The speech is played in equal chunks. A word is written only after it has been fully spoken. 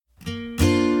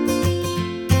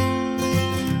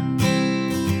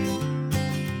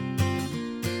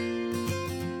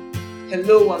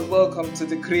Hello and welcome to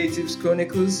the Creatives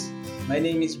Chronicles. My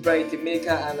name is Bright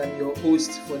Emeka and I'm your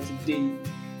host for today.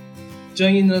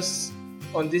 Joining us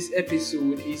on this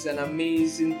episode is an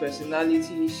amazing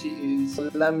personality. She is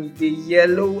Olamide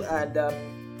Yellow and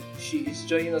she is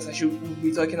joining us and she will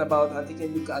be talking about and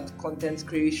taking a look at content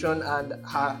creation and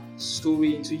her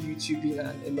story into YouTubing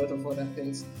and a lot of other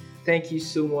things. Thank you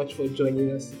so much for joining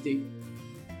us today.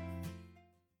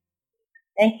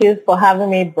 Thank you for having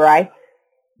me, Bright.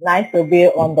 Nice to be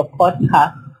on the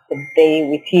podcast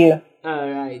today with you. All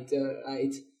right.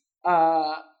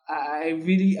 I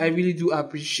really do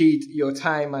appreciate your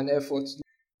time and effort. It's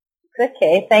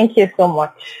okay. Thank you so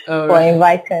much for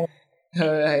inviting.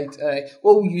 All right.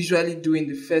 What we usually do in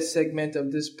the first segment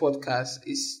of this podcast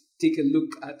is take a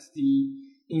look at the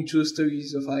intro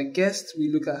stories of our guests. We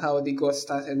look at how they got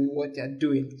started with what they're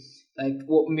doing, like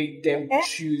what made them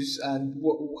choose and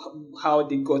how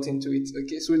they got into it.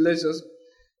 Okay, so let's just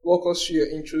walk us through your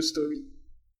intro story.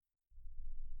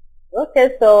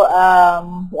 Okay, so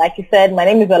like you said, my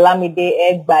name is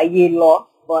Olamide Yellow,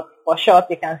 but for short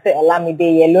you can say Olamide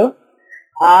Yellow.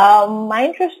 My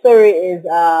intro story is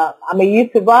I'm a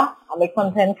YouTuber, I'm a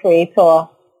content creator,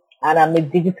 and I'm a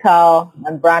digital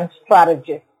and brand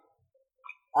strategist.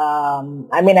 I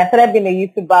started being a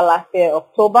YouTuber last year,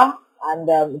 October, and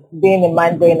it's been a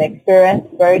mind-blowing experience,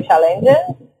 very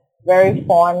challenging, very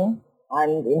fun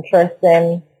and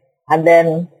interesting. And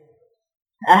then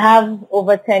I have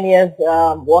over 10 years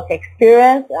work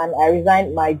experience, and I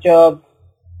resigned my job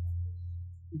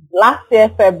last year,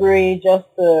 February, just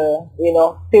to,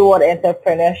 see what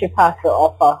entrepreneurship has to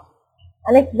offer.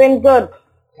 And it's been good.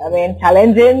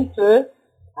 Challenging too,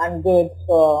 and good.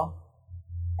 So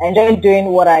I enjoy doing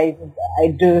what I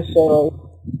do,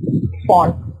 so it's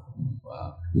fun.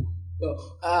 Wow.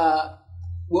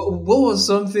 What was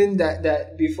something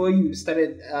that before you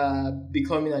started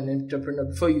becoming an entrepreneur,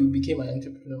 before you became an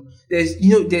entrepreneur, there's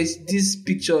this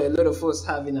picture a lot of us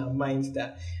have in our minds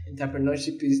that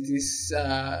entrepreneurship is this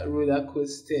roller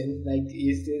coaster thing, like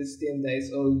it's this thing that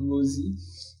is all rosy.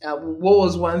 What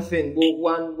was one thing,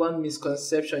 one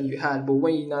misconception you had, but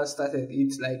when you now started,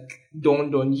 it's like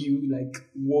dawned on you, like,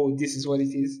 whoa, this is what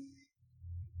it is?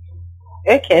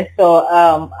 Okay, so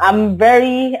I'm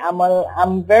very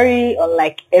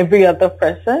unlike every other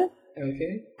person.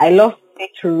 Okay. I love to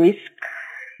take risk.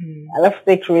 I love to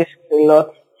take risks a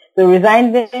lot. So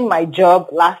resigning my job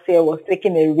last year was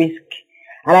taking a risk.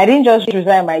 And I didn't just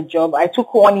resign my job. I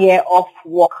took 1 year off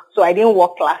work. So I didn't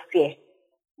work last year.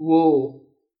 Whoa.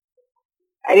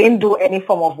 I didn't do any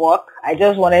form of work. I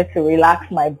just wanted to relax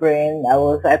my brain.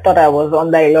 I thought I was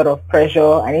under a lot of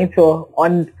pressure. I need to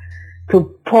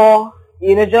pour,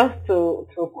 just to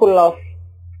cool off.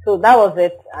 So that was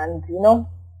it. And,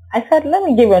 I said, let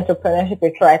me give entrepreneurship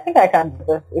a try. I think I can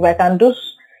do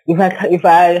this. If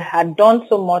I had done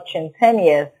so much in 10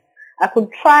 years, I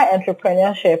could try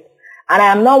entrepreneurship. And I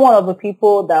am not one of the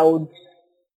people that would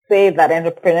say that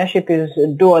entrepreneurship is a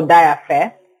do or die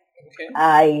affair.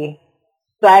 Okay.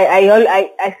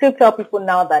 I still tell people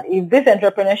now that if this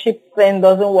entrepreneurship thing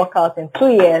doesn't work out in 2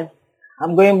 years,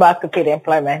 I'm going back to paid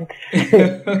employment.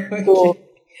 Okay. So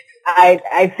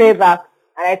I say that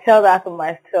and I tell that to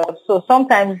myself. So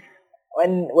sometimes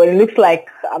when it looks like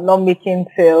I'm not making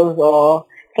sales or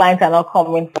clients are not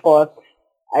coming forth,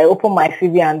 I open my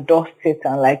CV and dust it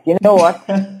and like, you know what?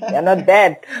 You're not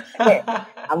dead. I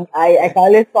can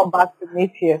always come back to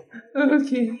meet you.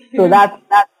 Okay. So that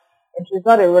it's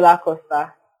not a roller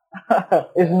coaster.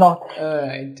 It's not. All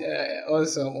right.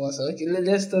 Awesome. Okay,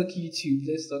 let's talk YouTube.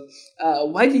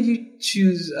 Why did you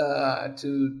choose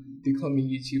to become a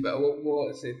YouTuber? What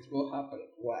was it? What happened?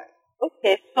 Why?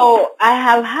 Okay, so I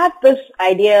have had this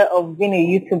idea of being a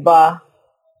YouTuber,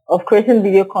 of creating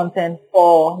video content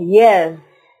for years,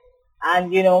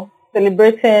 and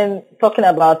celebrating, talking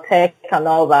about tech and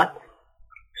all that.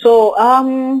 So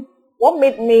what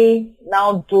made me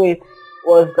now do it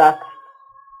was that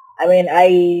I'm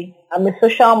a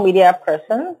social media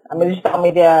person. I'm a digital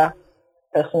media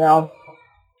personnel.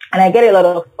 And I get a lot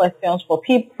of questions from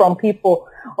people.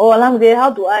 Oh, Olamide,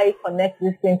 how do I connect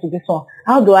this thing to this one?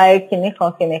 How do I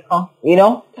kinikon?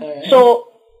 So,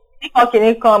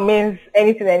 kinikon means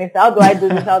anything. How do I do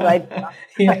this? How do I do that?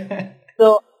 Yeah.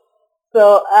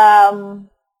 So,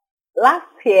 last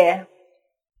year,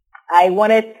 I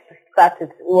wanted to start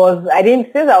it.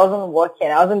 Since I wasn't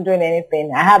working, I wasn't doing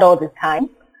anything. I had all the time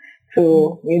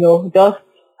to, just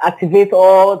activate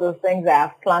all those things I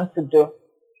have planned to do.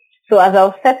 So as I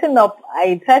was setting up,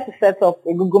 I tried to set up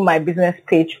a Google My Business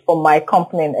page for my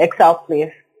company in Excel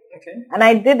Place. Okay. And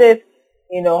I did it,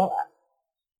 in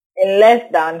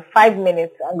less than 5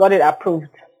 minutes and got it approved.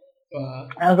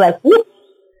 I was like, whoop,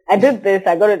 I did this,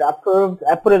 I got it approved,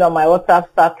 I put it on my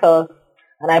WhatsApp status,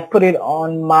 and I put it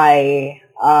on my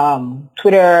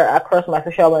Twitter, across my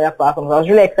social media platforms. I was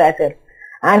really excited.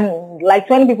 And like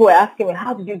 20 people were asking me,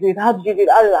 how did you do it? How did you do it?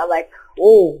 I'm like,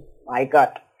 oh my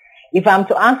God. If I'm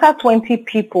to answer 20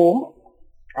 people,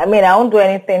 I mean, I won't do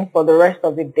anything for the rest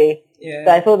of the day. Yeah.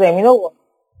 So I told them, you know what?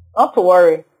 Not to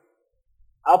worry.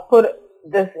 I'll put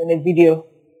this in a video.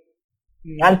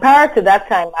 And prior to that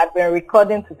time, I'd been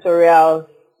recording tutorials.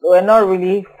 They were not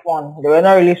really fun. They were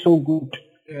not really so good.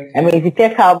 Okay. I mean, if you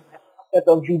check out my set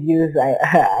of videos,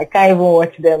 I can't even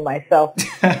watch them myself.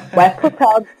 But I put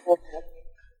out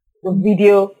the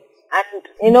video, and,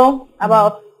 you know,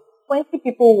 about 20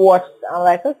 people watched. I'm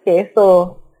like, okay,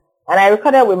 so, and I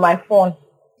recorded with my phone.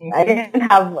 Okay. I didn't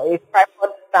have a tripod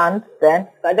stand then,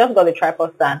 so I just got a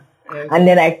tripod stand. Okay. And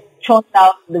then I chunked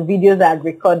out the videos I had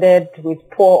recorded with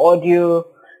poor audio.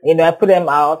 You know, I put them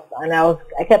out, and I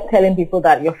kept telling people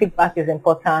that your feedback is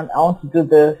important. I want to do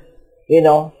this, you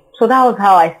know. So that was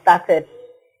how I started.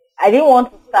 I didn't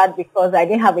want to start because I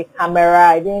didn't have a camera.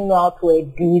 I didn't know how to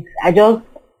edit. I just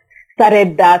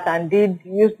started that and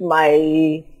used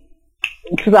my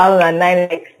 2009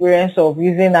 experience of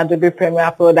using Adobe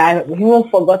Premiere Pro that I even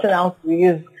forgotten how to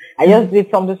use. I just did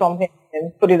something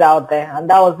and put it out there, and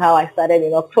that was how I started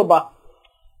in October.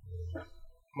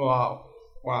 Wow.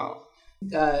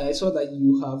 I saw that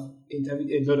you have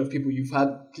interviewed a lot of people. You've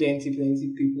had plenty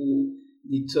people.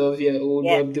 The 12-year-old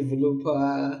web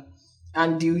developer,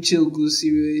 Andy Uchilgu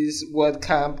series,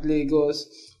 WordCamp Lagos.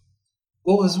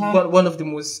 What was one of the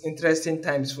most interesting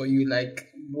times for you? Like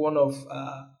one of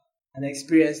an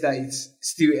experience that is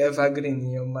still evergreen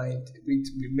in your mind with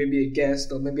maybe a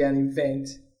guest or maybe an event?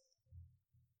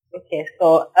 Okay,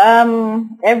 so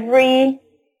every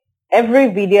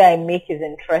video I make is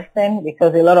interesting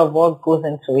because a lot of work goes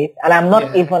into it, and I'm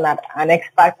not even an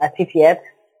expert at it yet.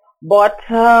 But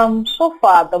so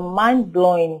far, the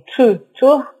mind-blowing, two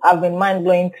have been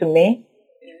mind-blowing to me.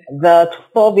 The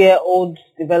 12-year-old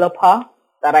developer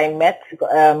that I met,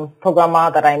 programmer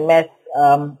that I met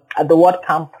at the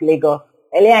WordCamp Lagos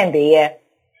earlier in the year,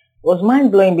 was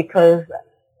mind-blowing because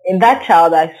in that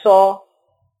child I saw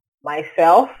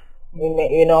myself.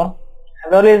 You know,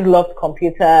 I've always loved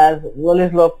computers,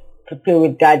 always loved to play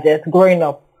with gadgets growing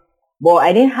up. But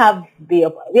I didn't have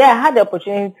I had the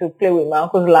opportunity to play with my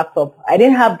uncle's laptop. I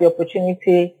didn't have the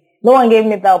opportunity. No one gave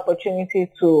me the opportunity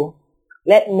to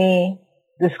let me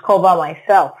discover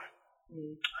myself.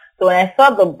 So when I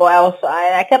saw the boy,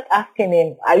 I kept asking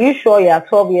him, are you sure you're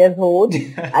 12 years old?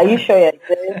 Are you sure you're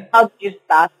this? How did you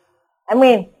start? I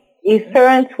mean, his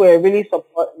parents were really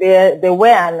they were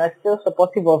and are still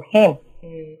supportive of him.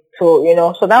 So, you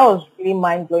know, so that was really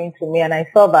mind-blowing to me. And I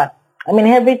saw that, I mean,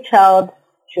 every child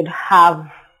should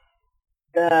have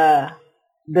the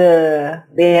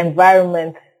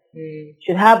environment,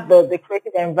 should have the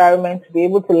creative environment to be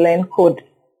able to learn code,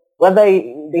 whether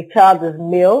the child is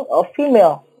male or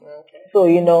female. Okay. So,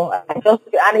 you know,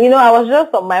 I was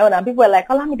just on my own, and people were like,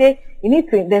 Olamide,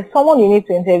 there's someone you need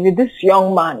to interview, this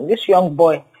young man, this young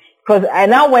boy. Because I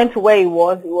now went to where he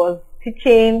was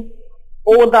teaching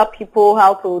older people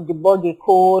how to debug a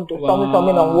code or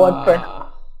something on WordPress.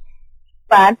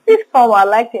 But this time I'd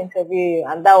like to interview you,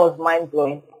 and that was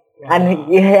mind-blowing. Wow.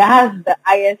 And he has the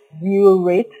highest view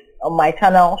rate on my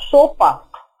channel so far.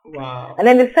 Wow. And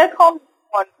then the second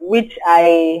one, which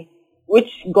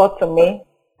got to me,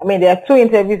 I mean, there are 2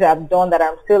 interviews I've done that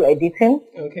I'm still editing.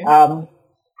 Okay.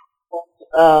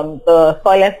 The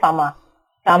soilless farmer,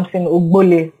 Samson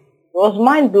Ugbole. It was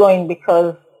mind-blowing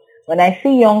because when I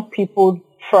see young people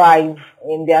thrive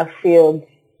in their field,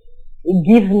 it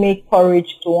gives me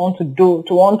courage to want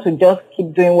to just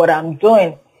keep doing what I'm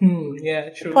doing. Yeah,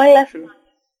 true. True.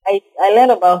 I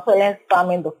learned about soilless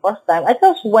farming the first time. I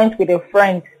just went with a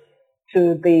friend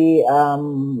to the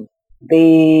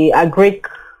Agric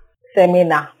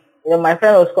seminar. You know, my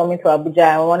friend was coming to Abuja.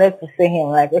 I wanted to see him.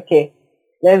 Like, okay,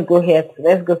 let's go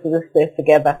to this place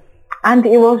together. And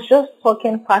he was just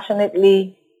talking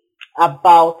passionately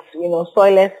about, you know,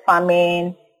 soilless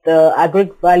farming, the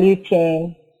Agric value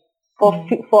chain.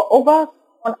 For over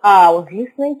 1 hour, I was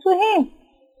listening to him.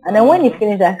 And then when he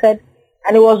finished, I said,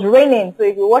 and it was raining. So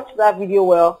if you watch that video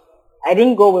well, I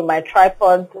didn't go with my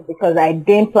tripod because I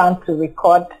didn't plan to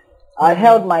record. I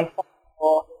held my phone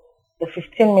for the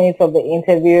 15 minutes of the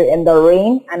interview in the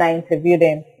rain, and I interviewed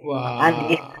him. Wow.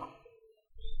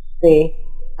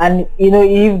 And you know,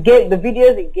 the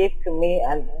videos he gave to me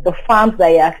and the farms that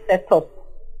he has set up.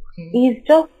 He's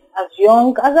just as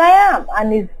young as I am,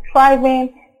 and he's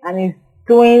thriving, and he's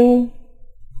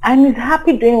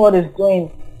happy doing what he's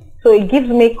doing. So it gives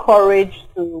me courage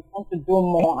to want to do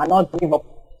more and not give up.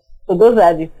 So those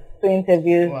are the two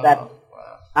interviews that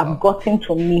I've gotten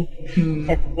to meet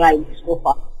personally so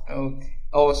far. Okay.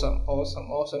 Awesome.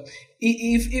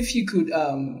 If you could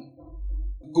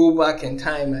go back in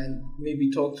time and maybe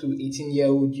talk to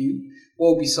 18-year-old you,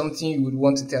 what would be something you would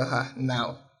want to tell her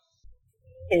now?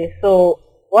 Okay, so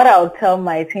what I would tell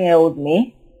my 18-year-old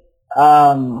me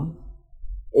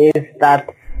is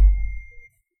that,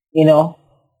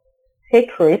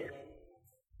 take risks.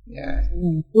 Yeah.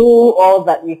 Do all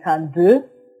that you can do,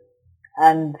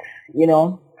 and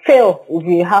fail if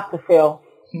you have to fail.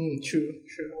 True.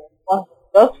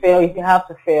 Just fail if you have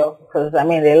to fail, because there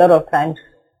are a lot of times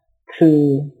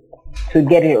to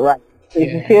get it right. So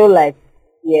if you feel like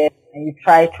and you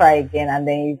try again, and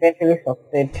then you eventually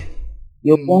succeed,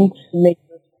 you won't make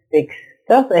mistakes.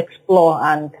 Just explore,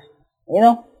 and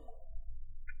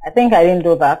I think I didn't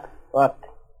do that, but.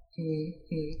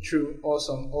 True.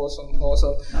 Awesome.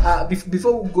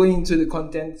 Before we go into the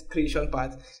content creation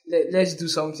part, let's do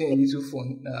something a little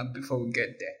fun before we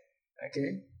get there.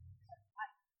 Okay.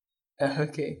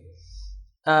 Okay.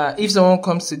 If someone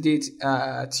comes to date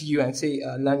to you and say,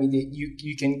 Lamide,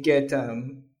 you can get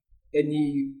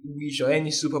any wish or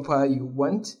any superpower you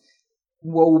want,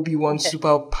 what would be one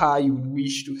superpower you would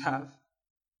wish to have?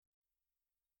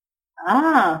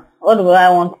 What do I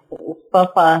want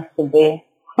superpowers to be?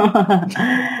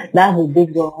 That's a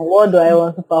big one. What do I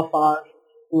want superpowers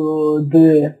to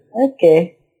do?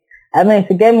 Okay.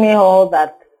 To get me all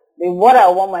that, what I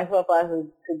want my superpowers is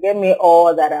to get me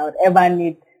all that I would ever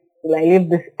need to leave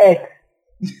this earth.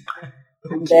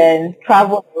 And then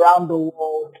travel around the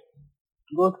world.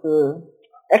 Go to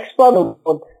explore the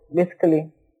world,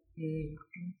 basically.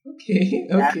 Okay.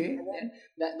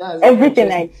 That's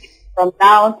everything I need from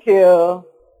now till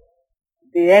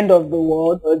the end of the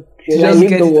world, or till I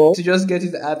leave the world. To just get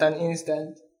it at an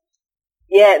instant.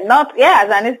 As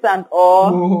an instant,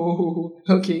 or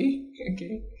okay.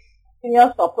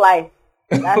 Continuous supply.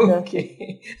 That's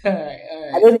okay. All right.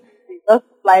 I don't need to just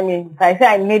supply me. If I say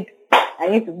I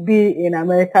need to be in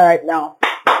America right now,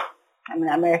 I'm in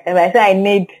America. If I say I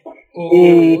need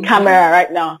a camera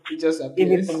right now, it just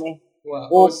give it to me. Wow,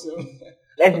 awesome.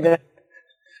 Let's do it.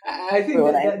 I think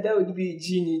that would be a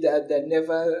genie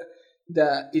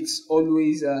that it's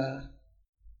always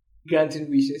granting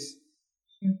wishes.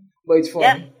 But it's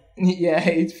fun. Yeah,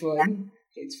 it's fun.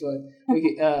 It's fun.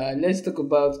 Okay, let's talk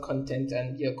about content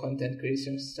and your content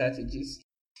creation strategies.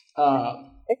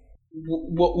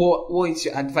 What is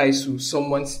your advice to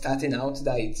someone starting out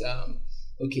that is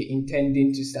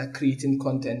intending to start creating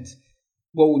content?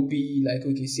 What would be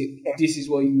this is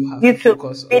what you have YouTube, to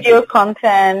focus on? Video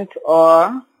content,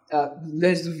 or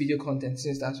let's do video content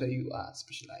since that's where you are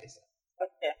specialized.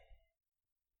 Okay.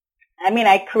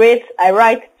 I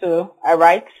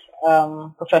write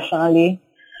professionally,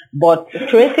 but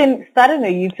starting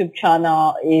a YouTube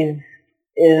channel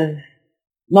is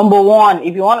number one.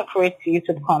 If you want to create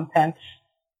YouTube content,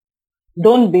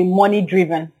 don't be money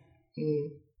driven.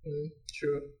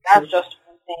 True. That's just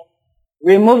one thing.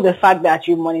 Remove the fact that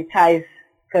you monetize,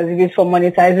 because if it's for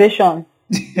monetization,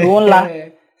 it won't last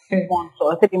months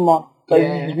or 3 months. Because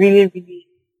it's really, really.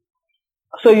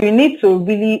 So you need to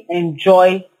really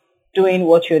enjoy doing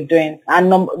what you're doing. And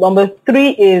number 3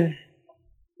 is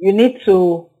you need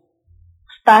to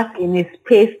start in a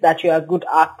space that you are good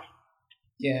at.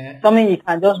 Yeah. Something you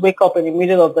can just wake up in the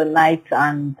middle of the night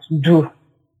and do,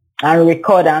 and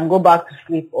record and go back to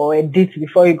sleep, or edit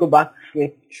before you go back to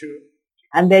sleep. True.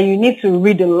 And then you need to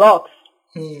read a lot.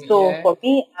 For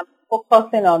me, I'm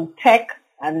focusing on tech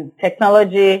and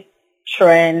technology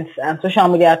trends and social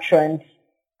media trends,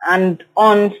 and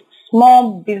on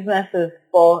small businesses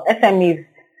for SMEs.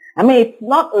 It's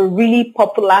not a really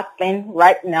popular thing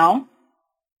right now.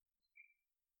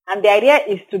 And the idea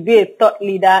is to be a thought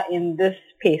leader in this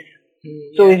space.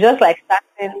 So it's just like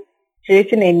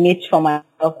creating a niche for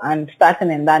myself and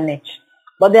starting in that niche.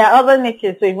 But there are other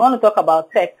niches. So if you want to talk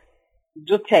about tech,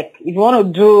 do tech. If you want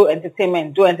to do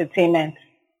entertainment, do entertainment.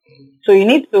 So you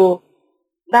need to,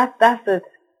 that's it.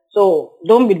 So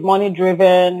don't be money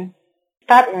driven.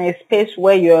 Start in a space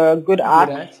where you're good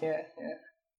at.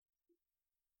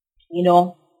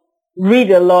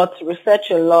 Read a lot,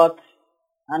 research a lot.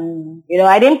 And,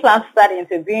 I didn't plan to start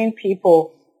interviewing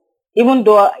people, even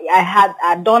though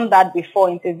I'd done that before,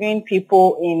 interviewing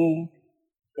people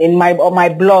on my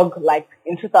blog, like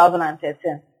in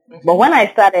 2013. But when I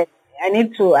started,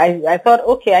 I thought,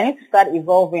 okay, I need to start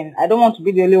evolving. I don't want to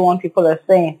be the only one people are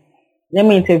saying. Let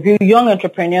me interview young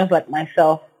entrepreneurs like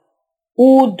myself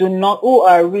who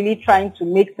are really trying to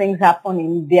make things happen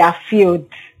in their field.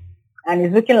 and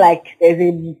it's looking like there's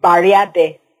a barrier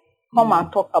there. Come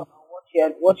and talk about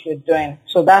what you're doing.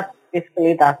 So that's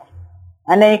basically that.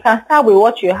 And then you can start with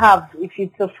what you have. If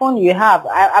it's a phone you have,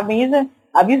 I've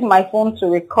used my phone to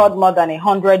record more than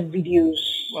 100 videos.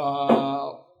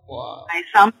 Wow. My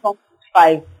Samsung Note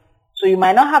 5. So you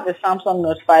might not have a Samsung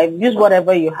Note 5. Use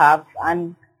whatever you have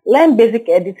and learn basic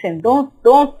editing. Don't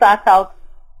start out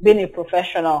being a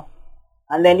professional.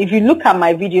 And then if you look at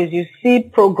my videos, you see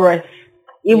progress.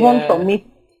 Even from me,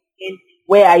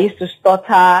 where I used to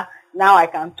stutter, now I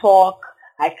can talk,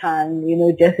 I can,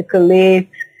 gesticulate,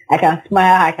 I can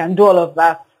smile, I can do all of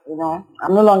that,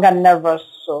 I'm no longer nervous.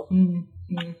 So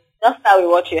just start with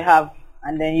what you have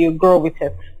and then you grow with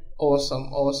it.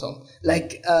 Awesome.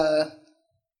 Like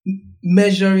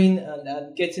measuring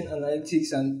and getting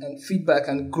analytics and feedback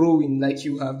and growing like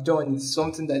you have done is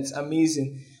something that's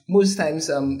amazing. Most times,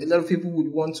 a lot of people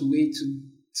would want to wait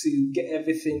to get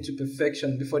everything to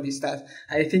perfection before they start.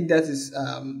 I think that is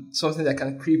something that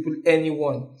can cripple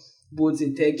anyone, both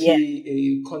a techie,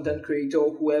 a content creator,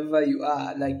 whoever you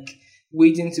are. Like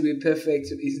waiting to be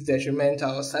perfect is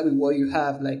detrimental. Start with what you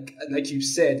have. Like you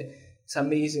said, it's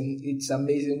amazing. It's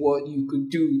amazing what you could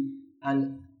do.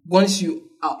 And once you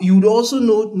would also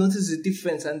notice the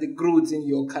difference and the growth in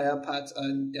your career path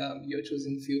and your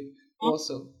chosen field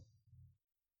also.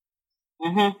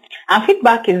 Mm-hmm. And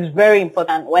feedback is very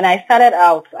important. When I started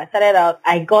out,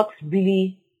 I got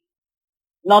really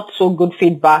not so good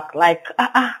feedback. Like,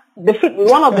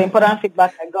 one of the important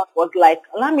feedback I got was like,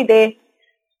 Olamide,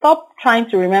 stop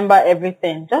trying to remember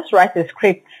everything. Just write a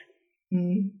script,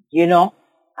 and,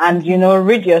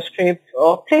 read your script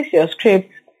or place your script.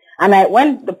 And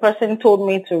when the person told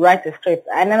me to write a script,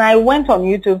 and then I went on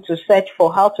YouTube to search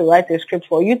for how to write a script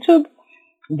for YouTube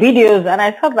videos, and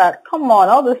I saw that, come on,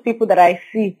 all those people that I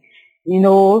see,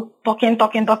 talking,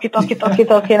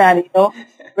 and,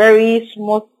 very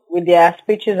smooth with their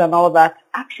speeches and all that,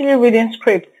 actually reading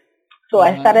scripts. So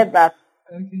I started that.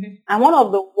 Okay. And one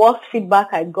of the worst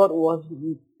feedback I got was,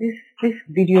 this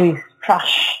video is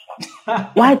trash.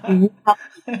 Why do you have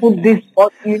to put this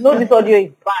audio? This audio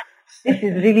is bad. This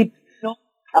is really,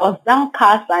 I was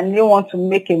downcast and didn't want to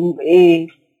make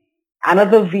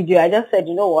another video. I just said,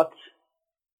 you know what?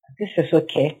 This is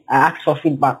okay. I asked for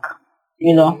feedback,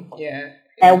 Yeah.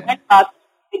 I went back to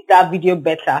make that video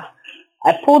better.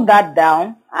 I pulled that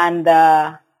down and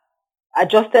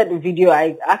adjusted the video.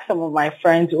 I asked some of my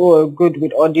friends who are good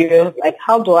with audio, like,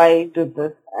 how do I do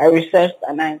this? I researched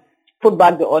and I put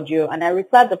back the audio and I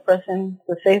replied the person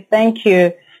to say, thank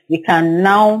you. You can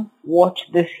now watch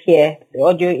this here. The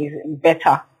audio is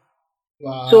better.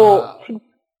 Wow. So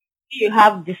you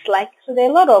have dislikes. So there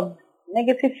are a lot of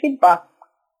negative feedback,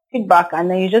 and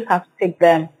then you just have to take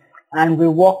them and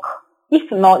rework.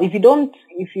 If not, if you don't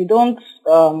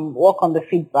work on the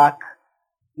feedback,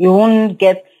 you won't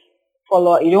get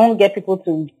you won't get people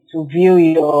to view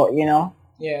your,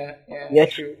 Yeah, your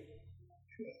true.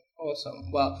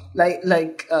 Awesome. Wow.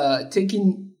 Like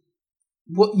taking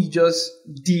what you just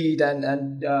did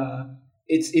and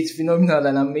it's phenomenal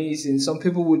and amazing. Some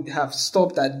people would have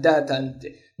stopped at that and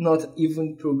not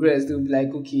even progressed. They would be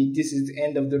like, okay, this is the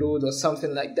end of the road or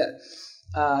something like that.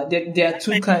 There are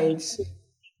two kinds.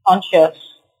 Conscious.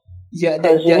 Yeah,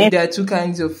 there are two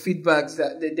kinds of feedbacks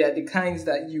that they are the kinds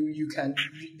that you can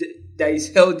that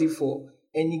is healthy for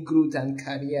any growth and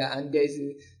career, and there's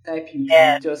a type you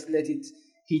can just let it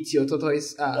hit your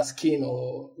tortoise skin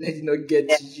or let it not get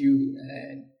to you,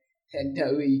 and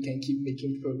that way you can keep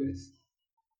making progress.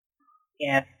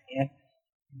 Yeah.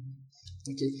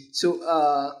 Okay, so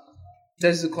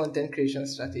that's the content creation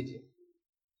strategy.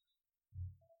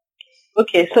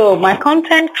 Okay, so my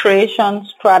content creation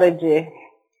strategy.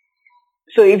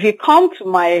 So if you come to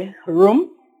my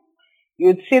room,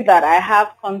 you'd see that I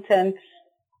have content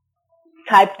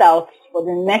typed out for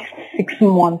the next 6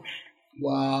 months.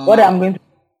 Wow. What I'm going to.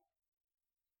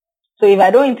 So if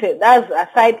I don't, that's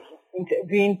aside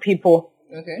interviewing people.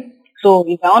 Okay. So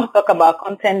if I want to talk about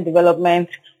content development,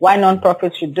 why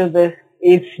non-profits should do this,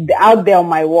 it's out there on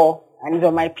my wall and it's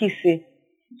on my PC.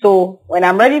 So when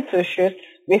I'm ready to shoot,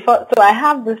 so I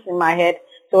have this in my head.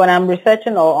 So when I'm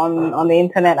researching or on the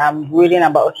internet, I'm reading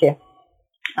about, okay,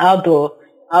 how do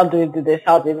you do this?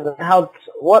 This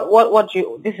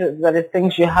is the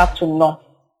things you have to know.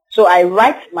 So I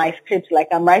write my scripts like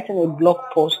I'm writing a blog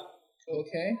post.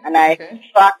 Okay. And I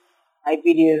track my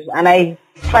videos and I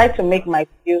try to make my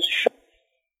videos short.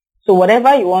 So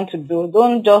whatever you want to do,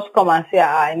 don't just come and say,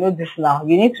 I know this now.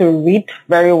 You need to read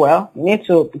very well. You need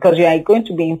to, because you are going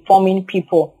to be informing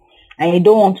people and you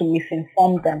don't want to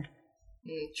misinform them.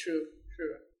 True.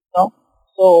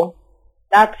 So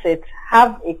that's it.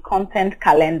 Have a content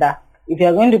calendar. if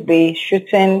you're going to be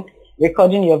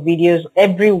recording your videos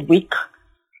every week,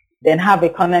 then have a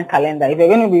content calendar. If you're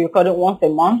going to be recording once a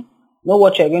month, know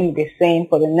what you're going to be saying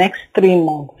for the next 3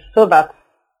 months, so that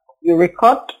you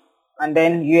record and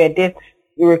then you edit,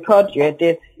 you record, you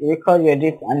edit, you record, you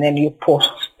edit, and then you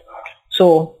post.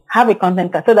 So have a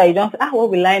content calendar so that you don't say, what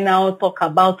will I now talk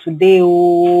about today?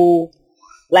 Oh,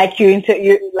 like you,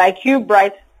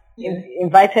 Bright,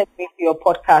 invited me to your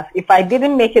podcast. If I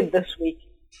didn't make it this week,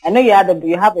 I know you have a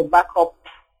backup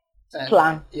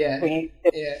plan to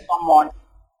someone.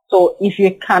 So if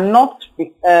you cannot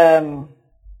fully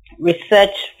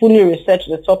research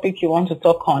the topic you want to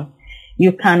talk on,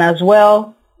 you can as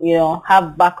well,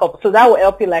 have backup. So that will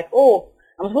help you, like,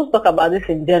 I'm supposed to talk about this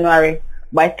in January,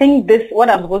 but I think what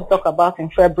I'm supposed to talk about in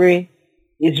February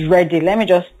is ready. Let me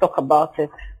just talk about it.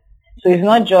 So it's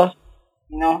not just,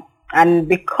 and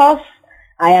because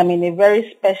I am in a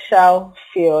very special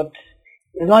field,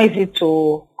 it's not easy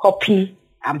to copy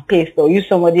and paste or use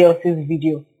somebody else's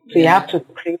video. So you have to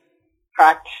create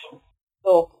scratch.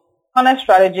 So content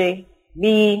strategy,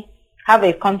 have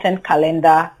a content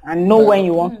calendar and know when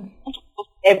you want to post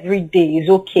every day is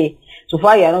okay. So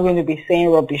far you're not going to be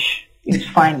saying rubbish. It's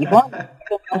fine. If you want to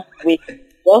post once a week,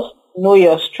 just know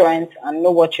your strengths and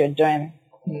know what you're doing.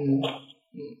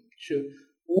 Sure.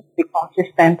 Be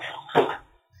consistent.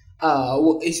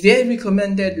 Is there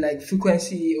recommended like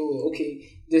frequency or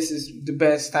this is the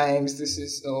best times, this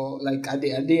is are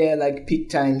there like peak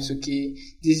times, this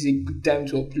is a good time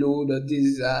to upload, or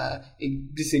this is a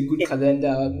good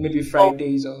calendar, maybe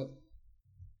Fridays or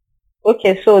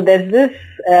so there's this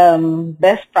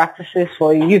best practices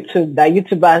for YouTube that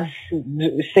YouTubers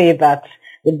say that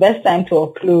the best time to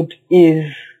upload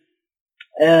is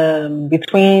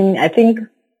between, I think,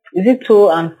 is it 2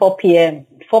 and 4 p.m.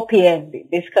 4 p.m.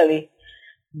 basically.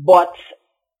 But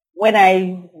when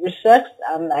I researched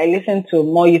and I listened to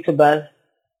more YouTubers,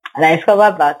 and I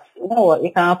discovered that, you know what,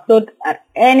 you can upload at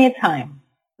any time.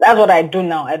 That's what I do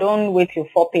now. I don't wait till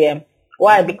 4 p.m.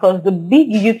 Why? Because the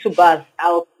big YouTubers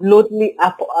are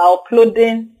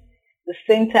uploading the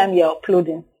same time you're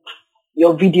uploading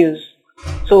your videos.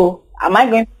 So am I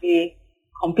going to be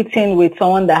competing with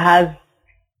someone that has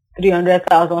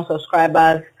 300,000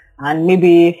 subscribers and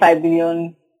maybe 5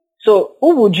 billion? So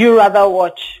who would you rather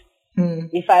watch?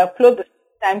 If I upload the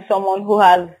time someone who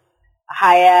has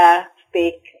higher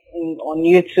stake on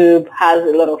YouTube, has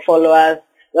a lot of followers,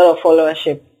 a lot of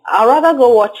followership, I'd rather go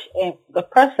watch the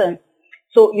person.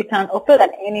 So you can upload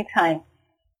at any time.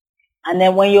 And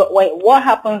then what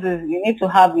happens is you need to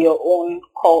have your own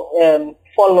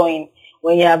following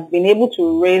when you have been able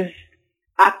to raise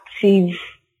active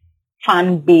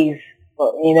fan base.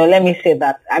 Let me say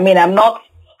that. I mean, I'm not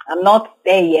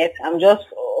there yet. I'm just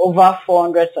over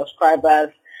 400 subscribers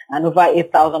and over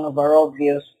 8,000 overall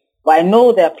views. But I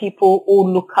know there are people who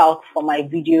look out for my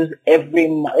videos every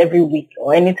week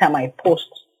or anytime I post.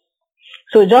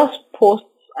 So just post.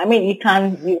 I mean,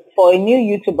 for a new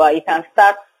YouTuber, you can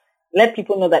let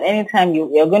people know that anytime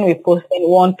you're going to be posting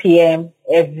 1 p.m.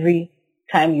 every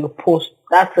time you post.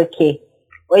 That's okay.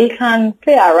 But you can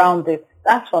play around it.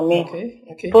 That's for me.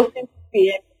 Okay. Posting 2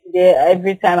 p.m. there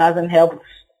every time hasn't helped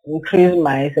increase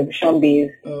my subscription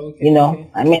base.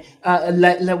 I mean,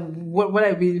 what I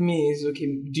really mean is,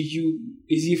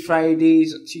 is it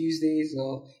Fridays or Tuesdays,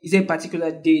 or is there a particular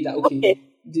day that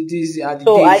these are the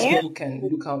days people can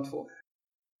look out for?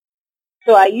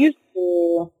 So I used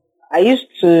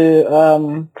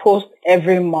to post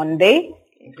every Monday,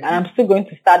 and I'm still going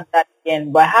to start that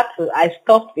again. But I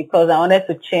stopped because I wanted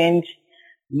to change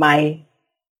my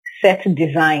set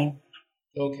design.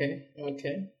 Okay.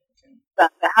 I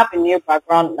have a new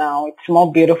background now. It's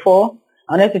more beautiful.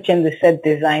 I wanted to change the set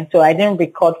design, so I didn't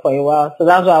record for a while. So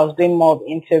that's why I was doing more of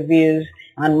interviews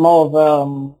and more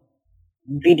of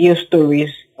video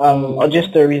stories, audio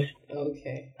stories.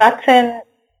 Okay. Starting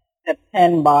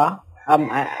September,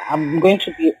 I'm going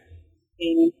to be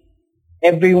in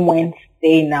every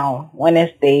Wednesday.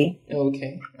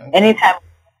 Okay. Anytime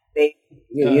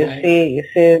you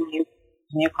see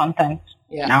new content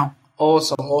now.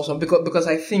 Awesome. Because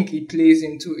I think it plays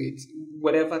into it.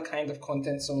 Whatever kind of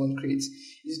content someone creates,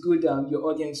 it's good. Your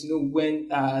audience know when,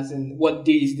 as in what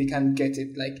days they can get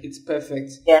it. Like, it's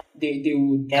perfect. Yeah. They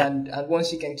would. Yeah. And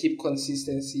once you can keep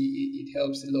consistency, it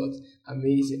helps a lot.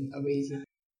 Amazing.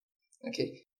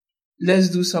 Okay. Let's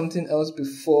do something else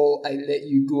before I let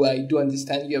you go. I do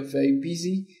understand you're very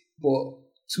busy, but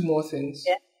 2 more things.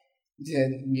 Yeah.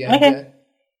 Then we are done.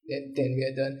 Then we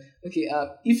are done. Okay.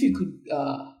 If you could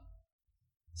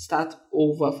start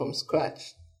over from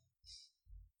scratch,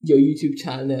 your YouTube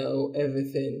channel,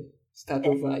 everything, start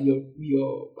over your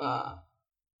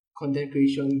content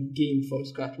creation game from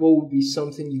scratch, what would be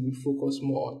something you would focus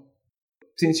more on?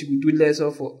 Things you would do less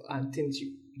of, and things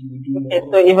you would do more. Okay,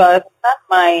 so if I start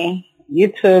my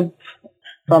YouTube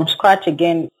from scratch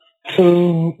again,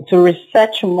 to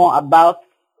research more about,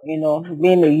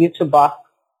 being a YouTuber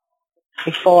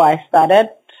before I started,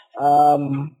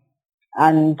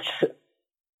 and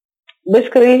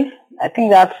basically, I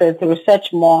think that's it, to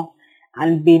research more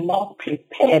and be more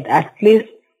prepared, at least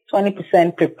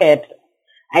 20% prepared.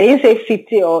 I didn't say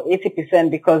 50 or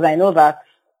 80% because I know that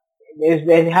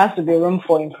there has to be room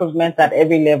for improvement at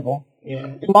every level.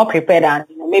 Yeah. More prepared and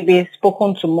maybe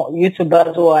spoken to more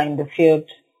YouTubers who are in the field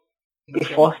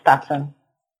before starting.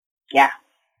 Yeah.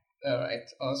 All right.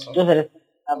 Awesome.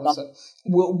 Awesome.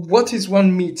 Well, what is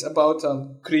one myth about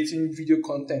creating video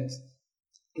content?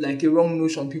 Like a wrong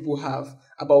notion people have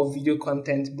about video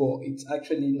content, but it's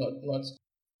actually not.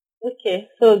 Okay.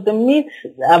 So the myth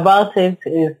about it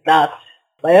is that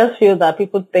I just feel that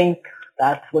people think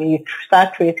that when you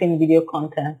start creating video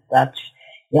content that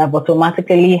you have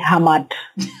automatically hammered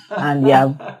and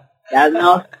you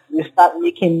start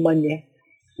making money.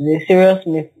 It's a serious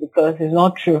myth because it's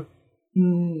not true.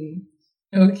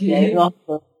 Okay. Yeah, it's not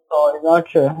true. So it's not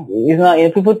true. It's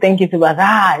not. People think it's about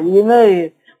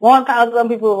 1,000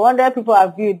 people, 100 people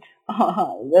are viewed.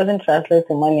 It doesn't translate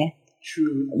to money.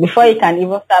 True. Before you can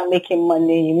even start making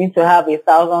money, you need to have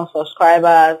 1,000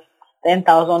 subscribers,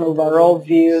 10,000 overall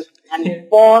views, and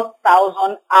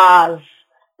 4,000 hours.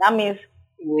 That means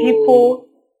people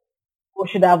who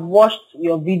should have watched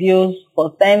your videos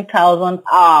for 10,000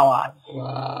 hours.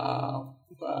 Wow.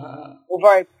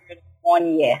 Over a period of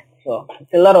 1 year. So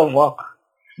it's a lot of work.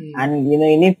 And, you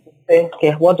need to say,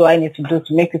 okay, what do I need to do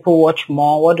to make people watch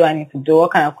more? What do I need to do?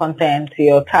 What kind of content?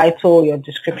 Your title, your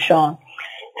description.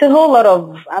 It's a whole lot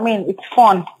of, it's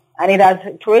fun. And it has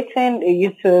being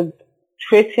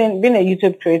a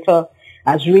YouTube creator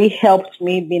has really helped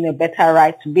me be a better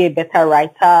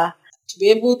writer. To be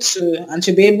able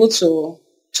to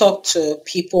talk to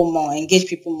people more, engage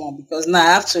people more, because now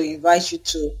I have to invite you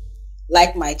to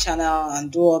like my channel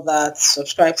and do all that,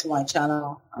 subscribe to my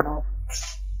channel and all.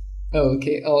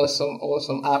 Okay,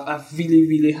 awesome. I've really,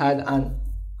 really had an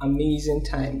amazing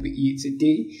time with you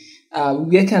today.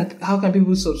 How can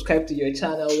people subscribe to your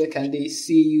channel? Where can they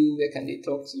see you? Where can they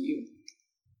talk to you?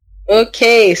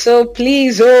 Okay, so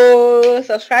please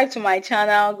subscribe to my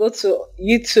channel. Go to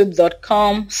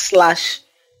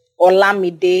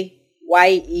youtube.com/Olamide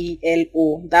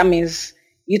YELO. That means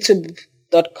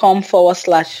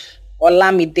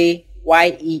youtube.com/Olamide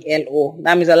YELO.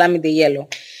 That means Olamide Yellow.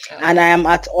 And I am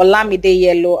at Olamide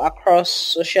Yellow across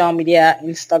social media,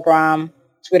 Instagram,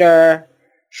 Twitter,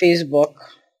 Facebook,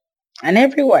 and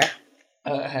everywhere.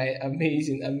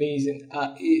 Amazing.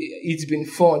 It's been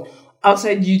fun.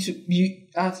 Outside YouTube, you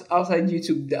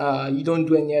don't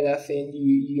do any other thing.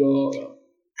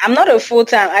 I'm not a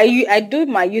full-time. I do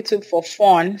my YouTube for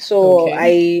fun. So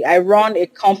okay. I run a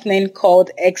company called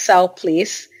Excel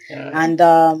Place, and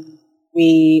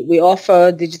we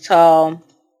offer digital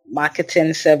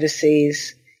marketing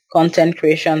services, content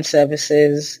creation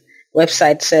services,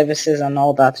 website services, and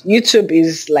all that. YouTube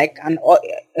is like a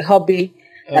hobby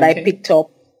that I picked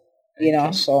up.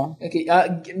 So. Okay,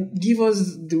 give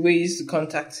us the ways to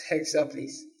contact Excel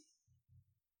Place.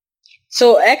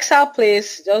 So Excel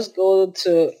Place, just go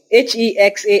to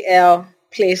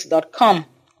hexalplace.com.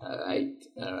 All right.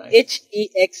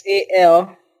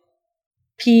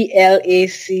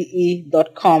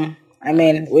 hexalplace.com.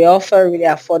 We offer really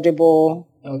affordable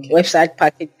website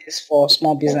packages for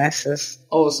small businesses.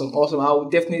 Awesome. I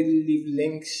will definitely leave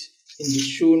links in the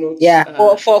show notes. Yeah,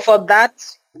 for that,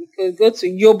 you could go to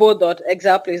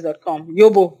yobo.exalplace.com.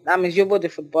 Yobo, that means Yobo the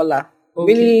footballer.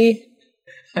 Okay. Really,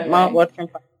 watching.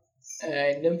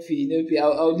 No fee.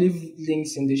 I'll leave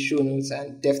links in the show notes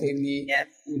and definitely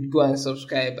would go and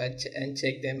subscribe and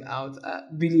check them out.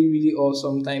 Really, really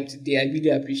awesome time today. I really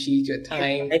appreciate your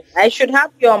time. I should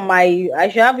have you on my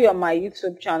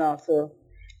YouTube channel, so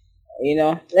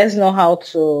let's know how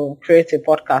to create a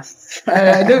podcast.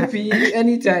 No fee.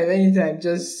 Anytime.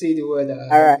 Just say the word.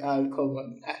 I'll come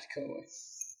on.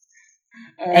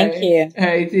 Thank you. All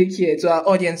right, take care. To our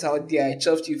audience out there, I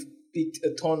trust you've picked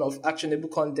a ton of actionable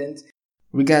content,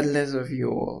 regardless of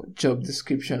your job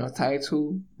description or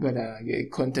title, whether you're a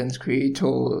content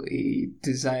creator, a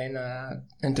designer,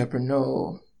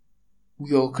 entrepreneur.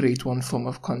 We all create one form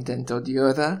of content or the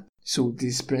other. So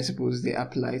these principles, they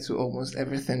apply to almost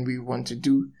everything we want to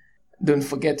do. Don't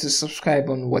forget to subscribe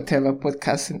on whatever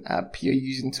podcasting app you're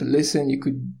using to listen. You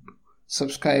could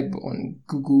subscribe on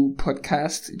Google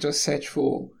Podcast. Just search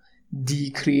for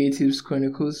The Creatives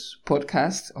Chronicles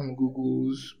podcast on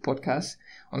Google's podcast.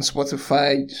 On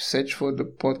Spotify, search for the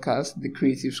podcast, The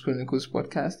Creatives Chronicles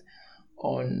podcast.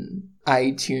 On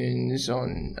iTunes,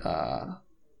 on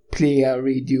Player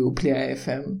Radio, Player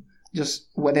FM, just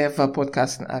whatever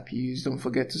podcasting app you use. Don't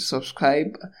forget to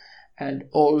subscribe and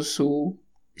also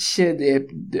share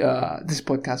this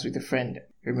podcast with a friend.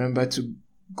 Remember to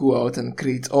go out and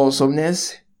create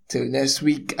awesomeness. Till next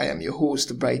week, I am your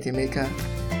host, Bright Emeka.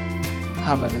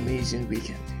 Have an amazing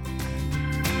weekend.